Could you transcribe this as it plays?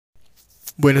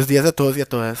Buenos días a todos y a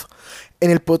todas.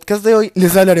 En el podcast de hoy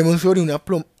les hablaremos sobre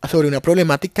una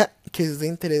problemática que es de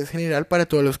interés general para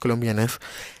todos los colombianos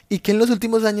y que en los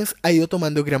últimos años ha ido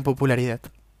tomando gran popularidad.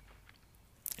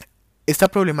 Esta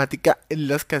problemática es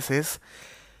la escasez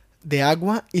de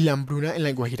agua y la hambruna en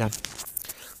La Guajira.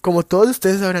 Como todos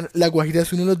ustedes sabrán, La Guajira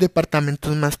es uno de los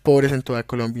departamentos más pobres en toda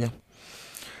Colombia.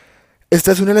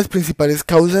 Esta es una de las principales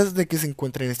causas de que se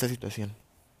encuentre en esta situación.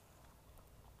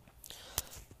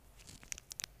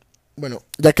 Bueno,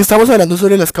 ya que estamos hablando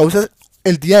sobre las causas,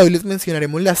 el día de hoy les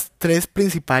mencionaremos las tres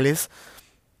principales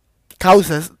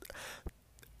causas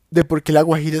de por qué La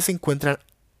Guajira se encuentra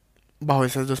bajo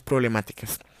esas dos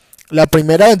problemáticas. La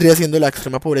primera vendría siendo la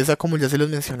extrema pobreza, como ya se los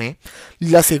mencioné.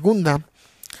 La segunda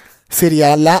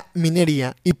sería la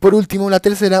minería. Y por último, la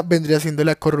tercera vendría siendo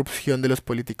la corrupción de los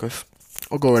políticos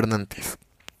o gobernantes.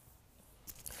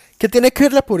 ¿Qué tiene que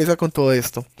ver la pobreza con todo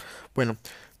esto? Bueno,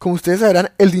 como ustedes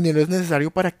sabrán, el dinero es necesario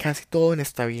para casi todo en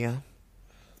esta vida.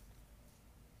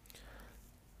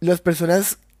 Las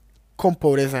personas con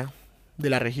pobreza de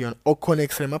la región o con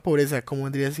extrema pobreza, como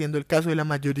vendría siendo el caso de la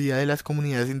mayoría de las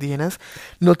comunidades indígenas,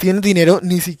 no tienen dinero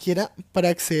ni siquiera para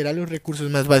acceder a los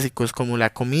recursos más básicos como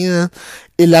la comida,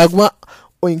 el agua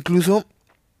o incluso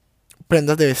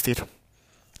prendas de vestir.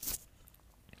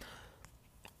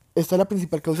 Esta es la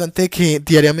principal causante de que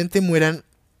diariamente mueran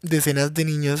decenas de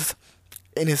niños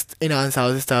en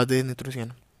avanzados estados de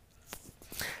desnutrición.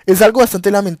 Es algo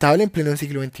bastante lamentable en pleno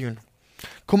siglo XXI.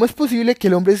 ¿Cómo es posible que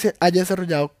el hombre se haya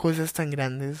desarrollado cosas tan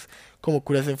grandes como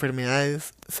curas de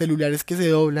enfermedades, celulares que se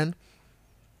doblan,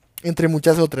 entre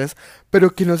muchas otras,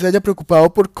 pero que no se haya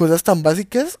preocupado por cosas tan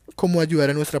básicas como ayudar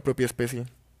a nuestra propia especie?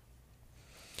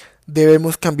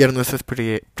 Debemos cambiar nuestras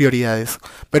prioridades.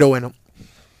 Pero bueno,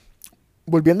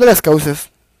 volviendo a las causas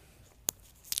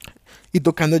y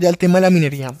tocando ya el tema de la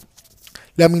minería.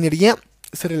 La minería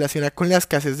se relaciona con la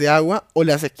escasez de agua o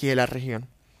la sequía de la región.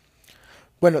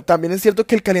 Bueno, también es cierto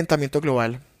que el calentamiento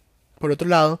global, por otro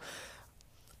lado,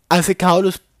 ha secado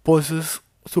los pozos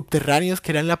subterráneos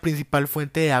que eran la principal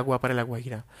fuente de agua para La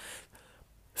Guajira.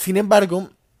 Sin embargo,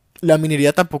 la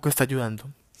minería tampoco está ayudando.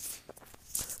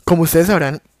 Como ustedes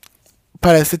sabrán,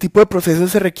 para este tipo de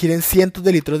procesos se requieren cientos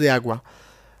de litros de agua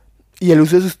y el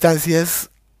uso de sustancias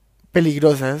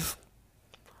peligrosas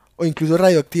o incluso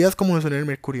radioactivas como son el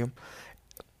mercurio.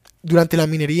 Durante la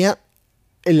minería,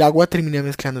 el agua termina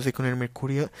mezclándose con el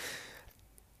mercurio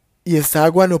y esta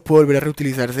agua no puede volver a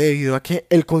reutilizarse debido a que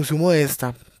el consumo de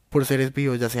esta por seres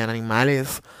vivos, ya sean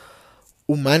animales,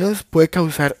 humanos, puede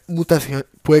causar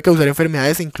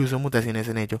enfermedades e incluso mutaciones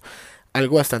en ello.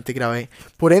 Algo bastante grave.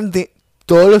 Por ende,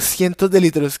 todos los cientos de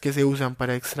litros que se usan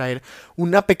para extraer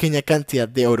una pequeña cantidad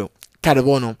de oro,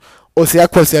 carbono, o sea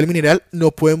cual sea el mineral,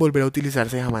 no pueden volver a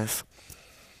utilizarse jamás.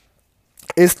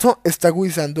 Esto está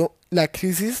agudizando la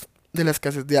crisis de la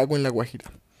escasez de agua en La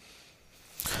Guajira.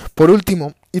 Por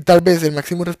último, y tal vez el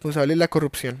máximo responsable es la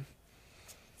corrupción.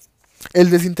 El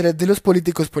desinterés de los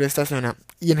políticos por esta zona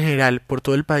y en general por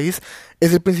todo el país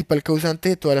es el principal causante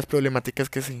de todas las problemáticas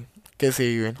que se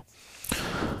viven.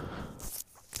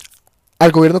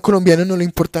 Al gobierno colombiano no le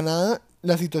importa nada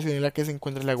la situación en la que se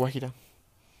encuentra La Guajira.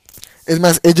 Es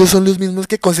más, ellos son los mismos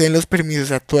que conceden los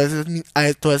permisos a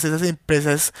todas esas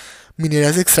empresas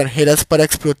mineras extranjeras para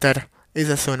explotar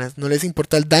esas zonas. No les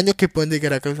importa el daño que pueden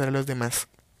llegar a causar a los demás.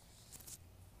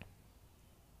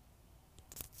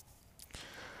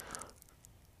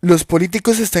 Los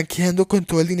políticos se están quedando con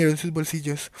todo el dinero en sus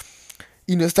bolsillos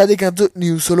y no está llegando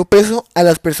ni un solo peso a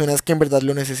las personas que en verdad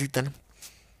lo necesitan.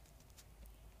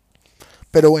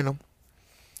 Pero bueno,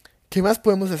 ¿qué más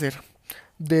podemos hacer?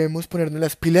 Debemos ponernos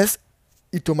las pilas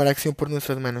y tomar acción por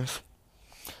nuestras manos.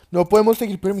 No podemos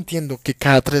seguir permitiendo que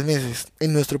cada 3 meses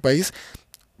en nuestro país,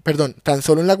 perdón, tan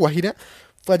solo en La Guajira,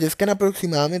 fallezcan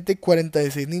aproximadamente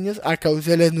 46 niños a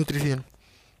causa de la desnutrición.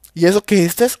 Y eso que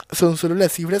estas son solo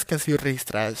las cifras que han sido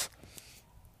registradas.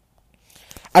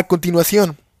 A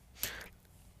continuación,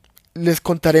 les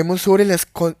contaremos sobre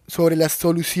las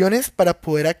soluciones para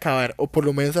poder acabar, o por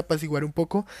lo menos apaciguar un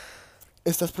poco,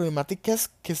 estas problemáticas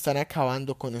que están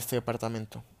acabando con este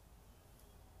departamento.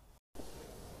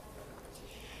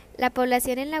 La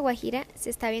población en La Guajira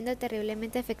se está viendo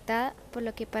terriblemente afectada, por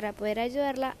lo que para poder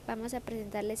ayudarla vamos a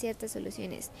presentarle ciertas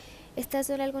soluciones. Estas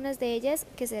son algunas de ellas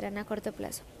que serán a corto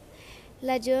plazo.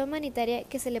 La ayuda humanitaria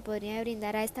que se le podría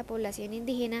brindar a esta población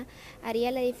indígena haría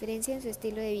la diferencia en su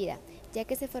estilo de vida, ya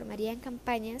que se formarían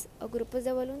campañas o grupos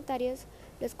de voluntarios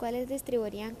los cuales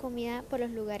distribuirían comida por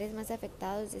los lugares más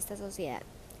afectados de esta sociedad.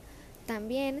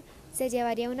 También se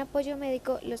llevaría un apoyo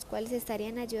médico los cuales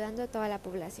estarían ayudando a toda la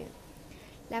población.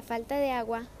 La falta de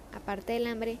agua, aparte del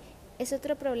hambre, es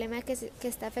otro problema que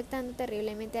está afectando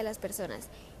terriblemente a las personas,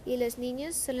 y los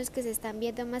niños son los que se están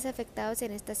viendo más afectados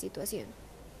en esta situación.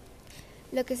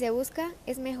 Lo que se busca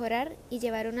es mejorar y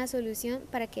llevar una solución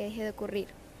para que deje de ocurrir,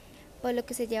 por lo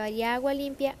que se llevaría agua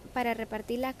limpia para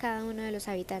repartirla a cada uno de los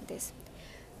habitantes.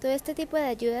 Todo este tipo de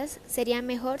ayudas sería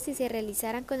mejor si se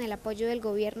realizaran con el apoyo del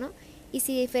gobierno, y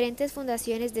si diferentes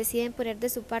fundaciones deciden poner de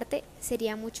su parte,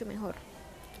 sería mucho mejor.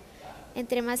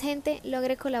 Entre más gente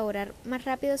logre colaborar, más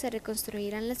rápido se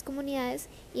reconstruirán las comunidades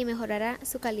y mejorará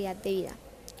su calidad de vida.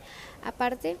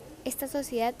 Aparte, esta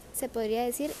sociedad se podría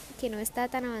decir que no está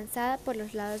tan avanzada por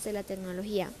los lados de la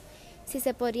tecnología. Si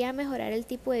se podría mejorar el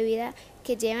tipo de vida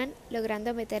que llevan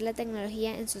logrando meter la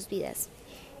tecnología en sus vidas.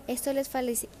 Esto les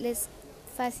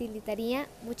facilitaría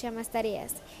muchas más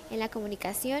tareas en la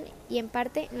comunicación, y en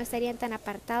parte no estarían tan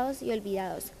apartados y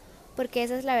olvidados, porque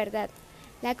esa es la verdad.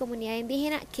 La comunidad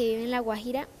indígena que vive en La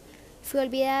Guajira fue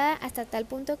olvidada hasta tal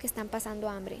punto que están pasando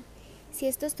hambre. Si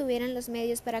estos tuvieran los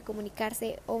medios para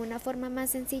comunicarse o una forma más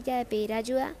sencilla de pedir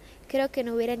ayuda, creo que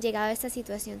no hubieran llegado a esta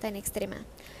situación tan extrema.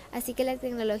 Así que la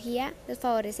tecnología los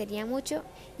favorecería mucho.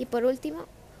 Y por último,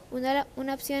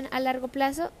 una opción a largo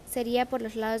plazo sería por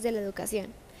los lados de la educación.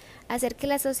 Hacer que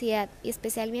la sociedad, y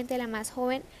especialmente la más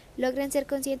joven, logren ser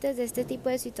conscientes de este tipo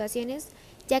de situaciones,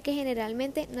 ya que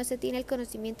generalmente no se tiene el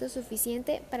conocimiento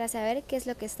suficiente para saber qué es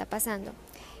lo que está pasando.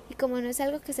 Y como no es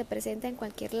algo que se presenta en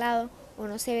cualquier lado o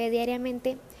no se ve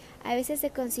diariamente, a veces se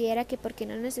considera que porque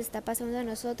no nos está pasando a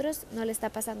nosotros, no le está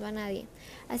pasando a nadie.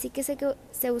 Así que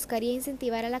se buscaría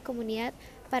incentivar a la comunidad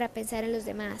para pensar en los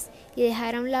demás y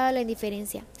dejar a un lado la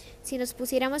indiferencia. Si nos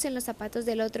pusiéramos en los zapatos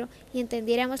del otro y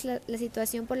entendiéramos la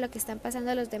situación por la que están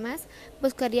pasando los demás,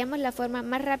 buscaríamos la forma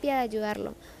más rápida de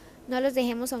ayudarlo. No los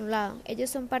dejemos a un lado, ellos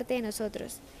son parte de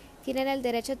nosotros. Tienen el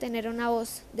derecho a tener una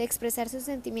voz, de expresar sus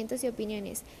sentimientos y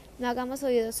opiniones. No hagamos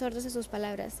oídos sordos a sus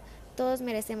palabras. Todos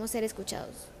merecemos ser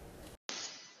escuchados.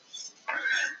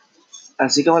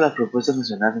 Así como las propuestas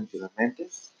mencionadas anteriormente,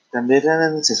 también era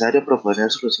necesario proponer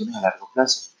soluciones a largo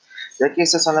plazo, ya que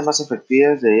estas son las más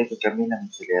efectivas debido a que cambian la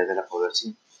mentalidad de la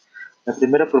población. La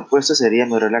primera propuesta sería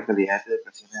mejorar la calidad de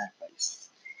educación en el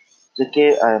país, ya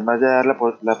que además de dar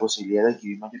la posibilidad de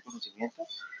adquirir mayor conocimiento,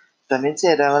 también se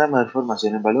dará una mejor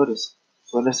formación en valores.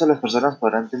 Con esto las personas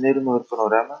podrán tener un mejor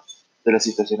panorama de las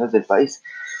situaciones del país,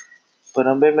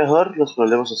 podrán ver mejor los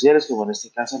problemas sociales, como en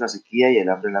este caso la sequía y el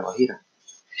hambre en La Guajira.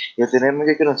 Y al tener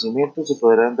mayor conocimiento se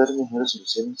podrán dar mejores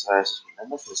soluciones a esos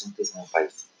problemas presentes en el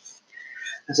país.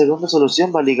 La segunda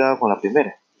solución va ligada con la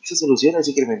primera. Esta solución es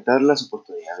incrementar las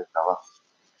oportunidades de trabajo.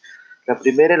 La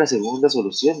primera y la segunda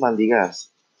solución van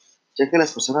ligadas, ya que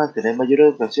las personas al tener mayor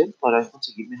educación podrán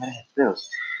conseguir mejores empleos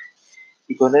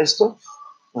y con esto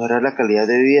mejorar la calidad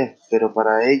de vida, pero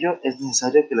para ello es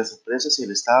necesario que las empresas y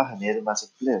el Estado generen más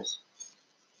empleos.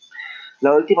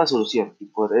 La última solución, y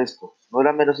por esto no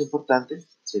la menos importante,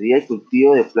 sería el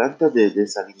cultivo de plantas de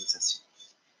desalinización.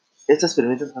 Estas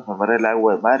permiten transformar el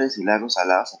agua de mares y lagos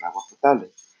salados en agua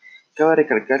potable. Cabe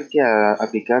recalcar que al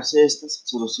aplicarse estas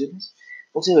soluciones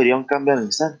no se vería un cambio al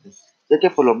instante, ya que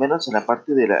por lo menos en la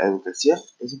parte de la educación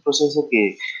es un proceso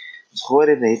que los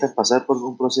jóvenes necesitan pasar por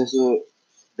un proceso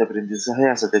de aprendizaje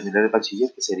hasta terminar el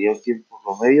bachiller, que sería un tiempo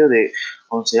promedio de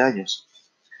 11 años.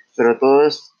 Pero todo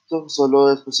esto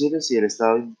solo es posible si el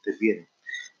Estado interviene,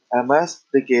 además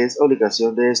de que es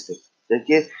obligación de este, ya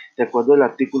que, de acuerdo al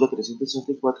artículo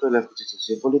 364 de la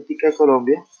Constitución Política de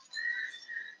Colombia,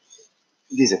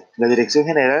 dice, la Dirección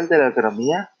General de la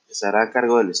Economía estará a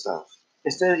cargo del Estado.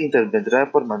 Este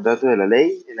intervendrá por mandato de la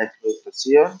ley en la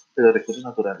explotación de los recursos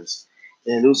naturales,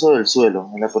 en el uso del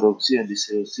suelo, en la producción,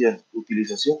 distribución,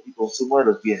 utilización y consumo de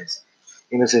los bienes,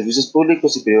 en los servicios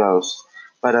públicos y privados,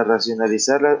 para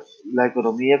racionalizar la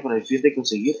economía con el fin de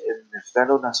conseguir en el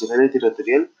plano nacional y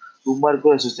territorial un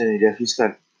marco de sostenibilidad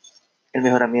fiscal, el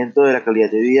mejoramiento de la calidad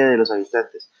de vida de los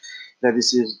habitantes,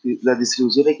 la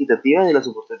distribución equitativa de las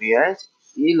oportunidades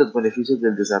y los beneficios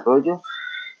del desarrollo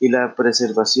y la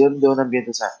preservación de un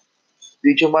ambiente sano.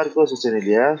 Dicho marco de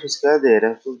sostenibilidad fiscal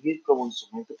deberá fungir como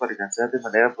instrumento para alcanzar de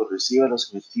manera progresiva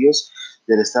los objetivos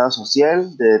del Estado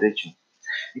social de derecho.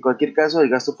 En cualquier caso, el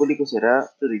gasto público será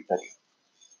prioritario.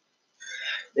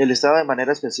 El Estado de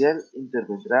manera especial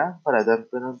intervendrá para dar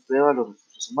pleno empleo a los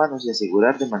recursos humanos y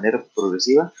asegurar de manera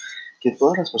progresiva que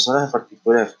todas las personas, en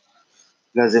particular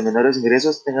las de menores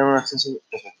ingresos, tengan un acceso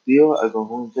efectivo al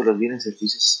conjunto de los bienes y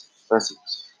servicios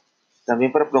básicos.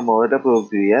 También para promover la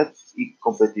productividad y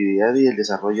competitividad y el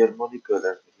desarrollo armónico de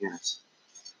las regiones.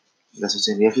 La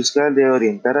sostenibilidad fiscal debe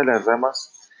orientar a las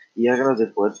ramas y órganos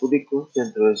del poder público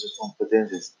dentro de sus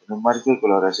competencias, en un marco de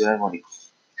colaboración armónico.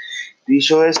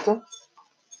 Dicho esto,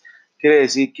 Quiere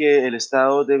decir que el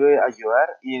Estado debe ayudar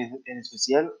y en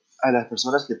especial a las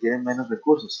personas que tienen menos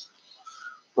recursos,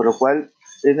 por lo cual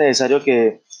es necesario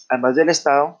que, además del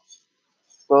Estado,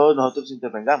 todos nosotros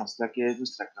intervengamos, ya que es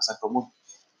nuestra casa común.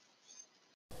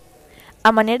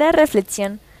 A manera de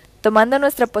reflexión, tomando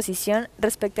nuestra posición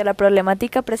respecto a la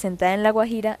problemática presentada en La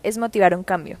Guajira es motivar un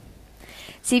cambio.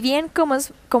 Si bien,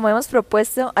 como hemos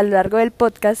propuesto a lo largo del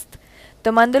podcast,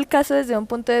 tomando el caso desde un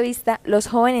punto de vista, los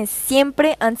jóvenes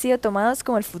siempre han sido tomados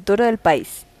como el futuro del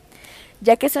país,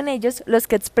 ya que son ellos los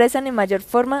que expresan en mayor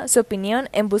forma su opinión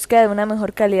en búsqueda de una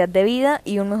mejor calidad de vida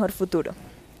y un mejor futuro.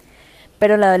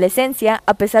 Pero la adolescencia,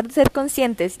 a pesar de ser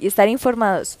conscientes y estar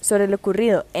informados sobre lo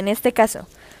ocurrido, en este caso,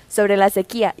 sobre la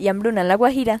sequía y hambruna en La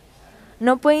Guajira,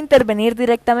 no puede intervenir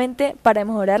directamente para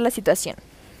mejorar la situación.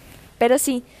 Pero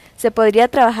sí, se podría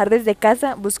trabajar desde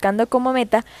casa buscando como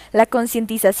meta la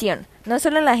concientización, no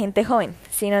solo en la gente joven,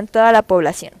 sino en toda la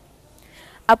población,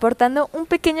 aportando un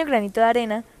pequeño granito de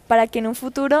arena para que en un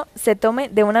futuro se tome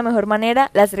de una mejor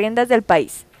manera las riendas del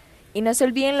país y no se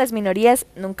olviden las minorías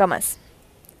nunca más.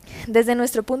 Desde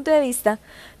nuestro punto de vista,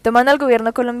 tomando al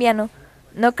gobierno colombiano,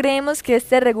 no creemos que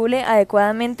éste regule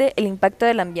adecuadamente el impacto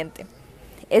del ambiente.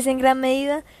 Es en gran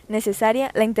medida necesaria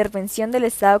la intervención del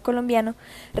Estado colombiano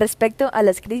respecto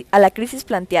a la crisis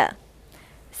planteada.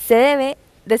 Se debe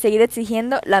de seguir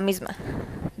exigiendo la misma.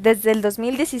 Desde el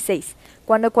 2016,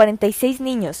 cuando 46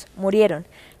 niños murieron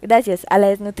gracias a la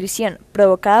desnutrición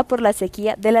provocada por la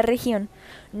sequía de la región,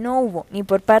 no hubo ni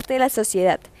por parte de la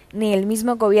sociedad ni el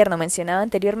mismo gobierno mencionado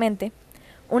anteriormente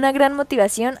una gran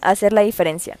motivación a hacer la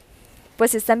diferencia,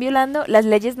 pues se están violando las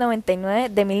leyes 99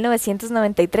 de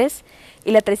 1993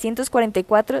 y la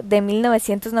 344 de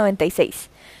 1996,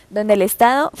 donde el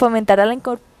Estado fomentará la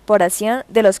incorporación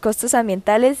de los costos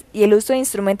ambientales y el uso de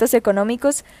instrumentos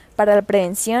económicos para la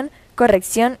prevención,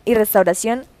 corrección y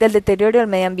restauración del deterioro del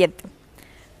medio ambiente,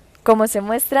 como se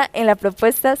muestra en la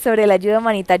propuesta sobre la ayuda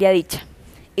humanitaria dicha,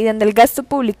 y donde el gasto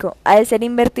público ha de ser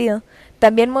invertido,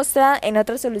 también mostrada en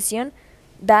otra solución,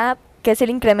 dada que es el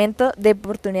incremento de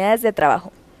oportunidades de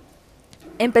trabajo.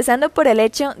 Empezando por el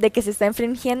hecho de que se está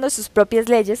infringiendo sus propias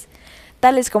leyes,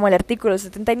 tales como el artículo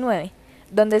 79,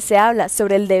 donde se habla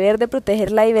sobre el deber de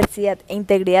proteger la diversidad e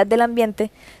integridad del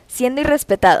ambiente, siendo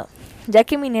irrespetado, ya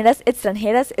que mineras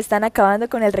extranjeras están acabando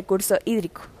con el recurso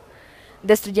hídrico,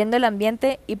 destruyendo el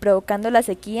ambiente y provocando la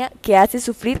sequía que hace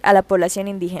sufrir a la población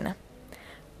indígena.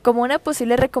 Como una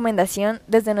posible recomendación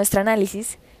desde nuestro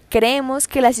análisis, creemos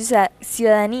que la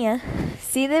ciudadanía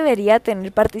sí debería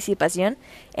tener participación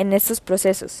en estos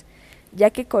procesos, ya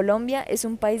que Colombia es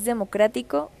un país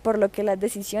democrático, por lo que las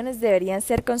decisiones deberían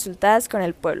ser consultadas con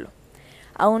el pueblo.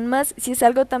 Aún más si es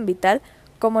algo tan vital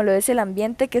como lo es el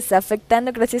ambiente que está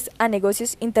afectando gracias a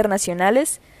negocios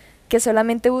internacionales que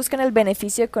solamente buscan el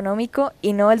beneficio económico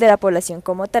y no el de la población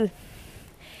como tal.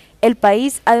 El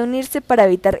país ha de unirse para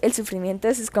evitar el sufrimiento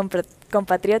de sus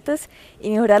compatriotas y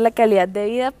mejorar la calidad de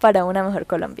vida para una mejor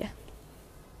Colombia.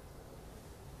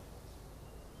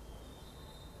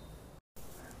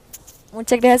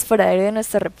 Muchas gracias por haber oído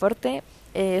nuestro reporte.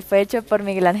 Fue hecho por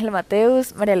Miguel Ángel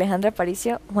Mateus, María Alejandra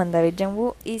Aparicio, Juan David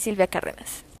Yambú y Silvia Cárdenas.